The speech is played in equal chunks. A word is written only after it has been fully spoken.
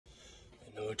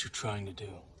know what you're trying to do.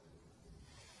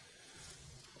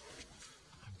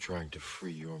 I'm trying to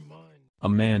free your mind. A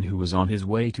man who was on his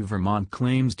way to Vermont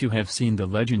claims to have seen the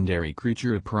legendary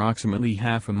creature approximately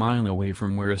half a mile away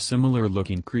from where a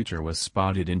similar-looking creature was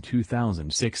spotted in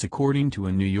 2006, according to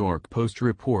a New York Post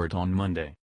report on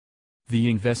Monday. The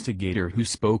investigator who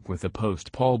spoke with the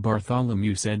Post, Paul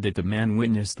Bartholomew, said that the man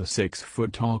witnessed the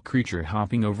 6-foot-tall creature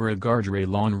hopping over a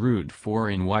guardrail on Route 4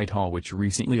 in Whitehall, which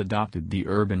recently adopted the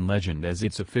urban legend as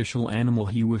its official animal.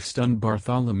 He was stunned.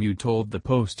 Bartholomew told the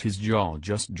Post his jaw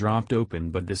just dropped open,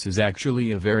 but this is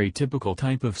actually a very typical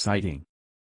type of sighting.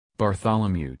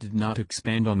 Bartholomew did not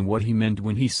expand on what he meant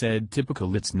when he said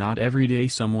typical. It's not every day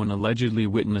someone allegedly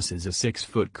witnesses a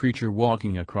 6-foot creature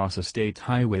walking across a state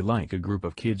highway like a group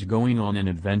of kids going on an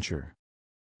adventure.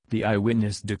 The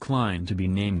eyewitness declined to be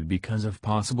named because of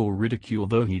possible ridicule,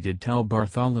 though he did tell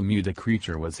Bartholomew the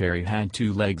creature was hairy, had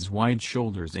 2 legs, wide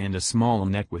shoulders and a small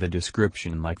neck, with a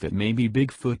description like that maybe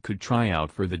Bigfoot could try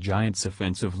out for the Giants'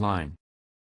 offensive line.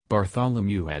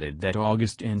 Bartholomew added that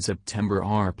August and September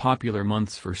are popular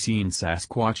months for seeing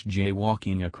Sasquatch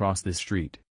jaywalking across the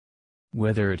street.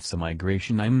 Whether it's a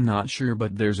migration I'm not sure,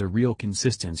 but there's a real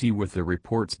consistency with the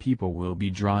reports. People will be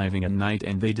driving at night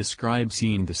and they describe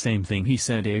seeing the same thing. He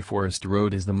said a forest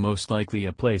road is the most likely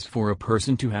a place for a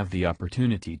person to have the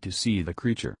opportunity to see the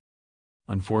creature.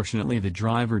 Unfortunately, the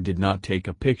driver did not take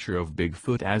a picture of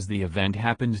Bigfoot as the event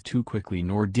happened too quickly,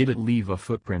 nor did it leave a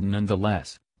footprint.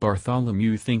 Nonetheless,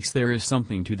 Bartholomew thinks there is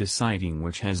something to the sighting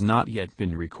which has not yet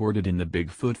been recorded in the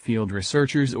Bigfoot Field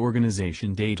Researchers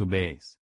Organization database.